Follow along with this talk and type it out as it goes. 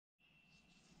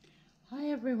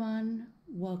everyone,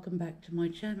 welcome back to my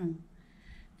channel.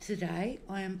 Today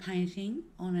I am painting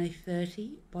on a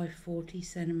 30 by 40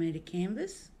 centimeter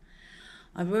canvas.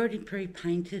 I've already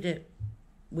pre-painted it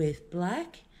with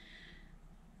black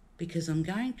because I'm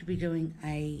going to be doing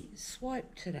a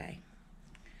swipe today.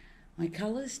 My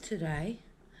colours today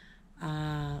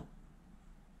are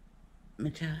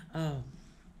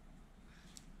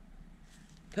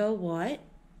pearl white,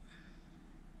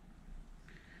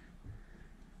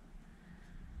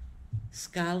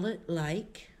 Scarlet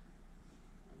Lake,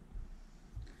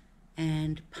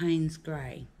 and Payne's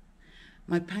Grey.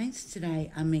 My paints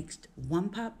today are mixed 1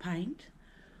 part paint,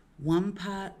 1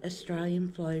 part Australian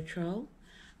Floetrol,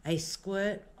 a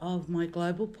squirt of my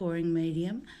global pouring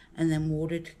medium, and then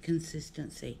water to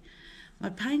consistency. My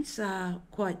paints are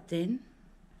quite thin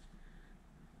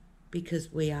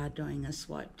because we are doing a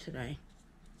swipe today.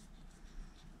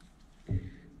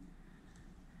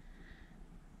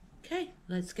 Okay,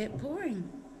 let's get pouring.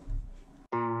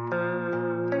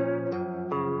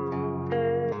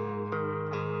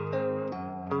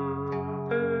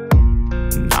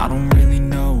 I don't really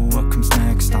know what comes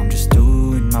next. I'm just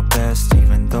doing my best,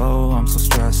 even though I'm so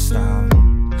stressed out.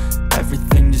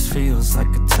 Everything just feels like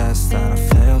a test that I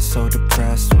fail, so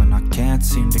depressed when I can't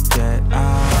seem to get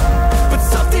out. But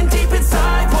something deep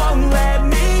inside won't let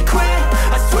me quit.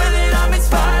 I swear that I'm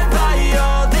inspired by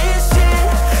all this shit.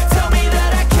 Tell me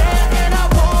that I can and I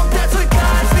won't. That's what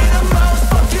guides me the most.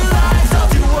 Fuck your lies, I'll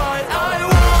do what I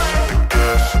want.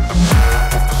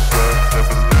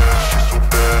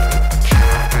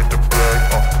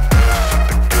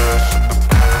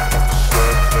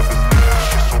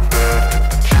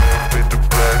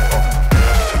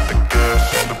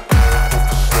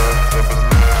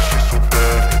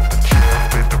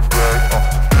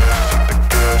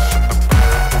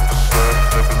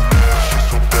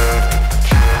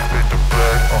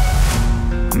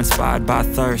 Inspired by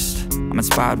thirst, I'm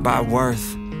inspired by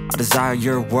worth. I desire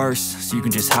your worst, so you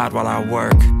can just hide while I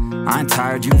work. I ain't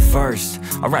tired, you first.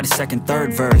 I'll write a second,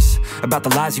 third verse about the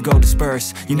lies you go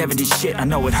disperse. You never did shit, I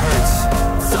know it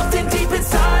hurts. Something deep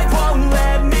inside won't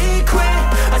let me quit.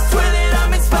 I swear that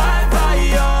I'm inspired by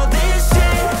all this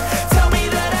shit. Tell me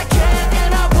that I can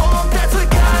and I won't. That's what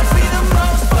guides me the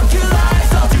most. Fuck your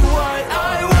lies, I'll do what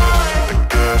I want.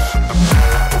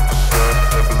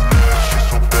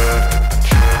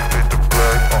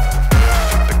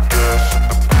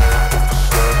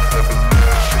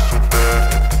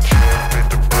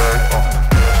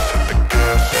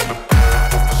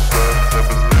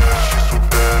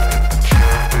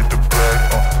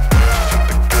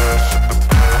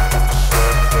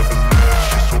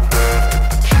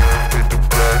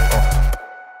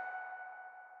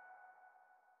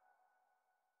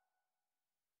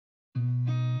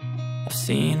 I've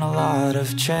seen a lot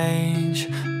of change,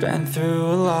 been through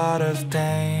a lot of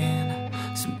pain.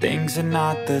 Some things are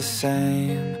not the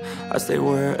same as they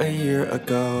were a year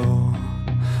ago,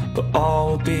 but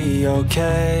all will be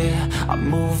okay. I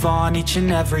move on each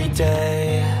and every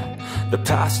day. The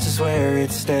past is where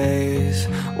it stays,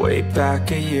 way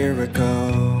back a year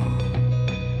ago.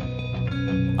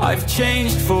 I've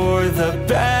changed for the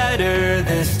better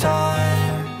this time.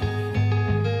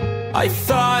 I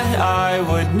thought I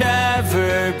would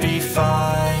never be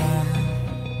fine.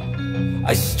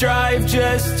 I strive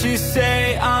just to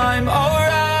say I'm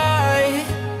alright,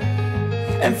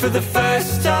 and for the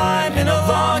first time in a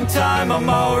long time I'm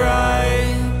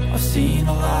alright. I've seen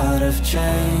a lot of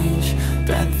change,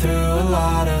 been through a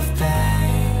lot of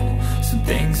pain. Some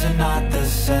things are not the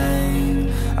same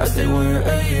as they were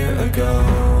a year ago,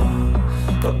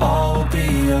 but all will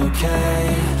be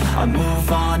okay. I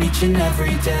move on each and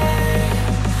every day.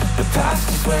 The past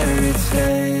is where it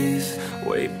stays,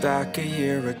 way back a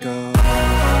year ago.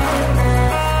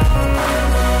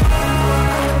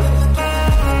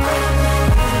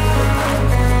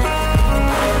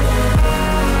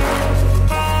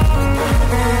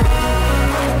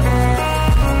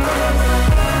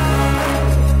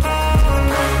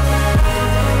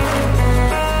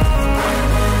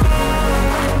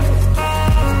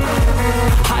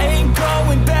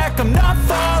 I'm not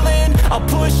falling. I'll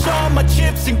push all my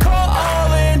chips and call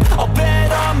all in. I'll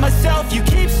bet on myself, you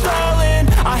keep stalling.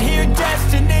 I hear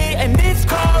destiny and it's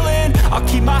calling. I'll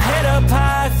keep my head up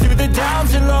high through the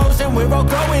downs and lows, and we're all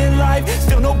going live.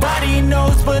 Still nobody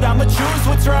knows, but I'ma choose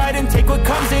what's right and take what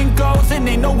comes and goes. And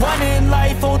ain't no one in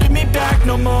life holding me back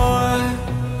no more.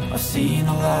 I've seen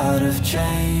a lot of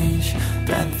change,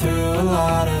 been through a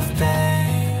lot of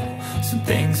pain. Some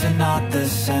things are not the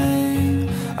same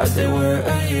as they were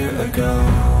a year ago,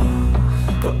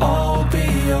 but all will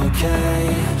be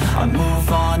okay. I move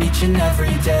on each and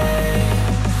every day.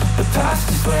 The past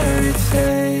is where it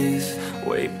stays,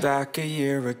 way back a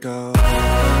year ago.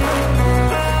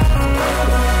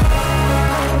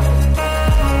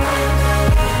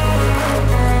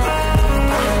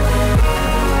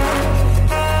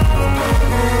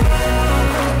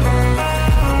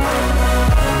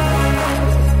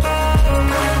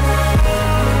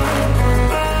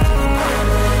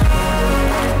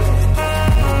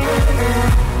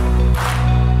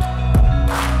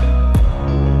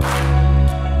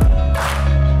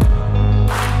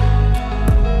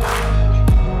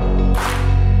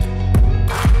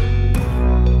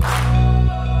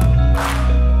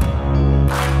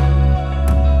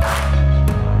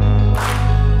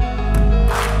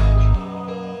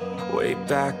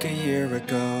 Back a year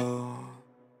ago.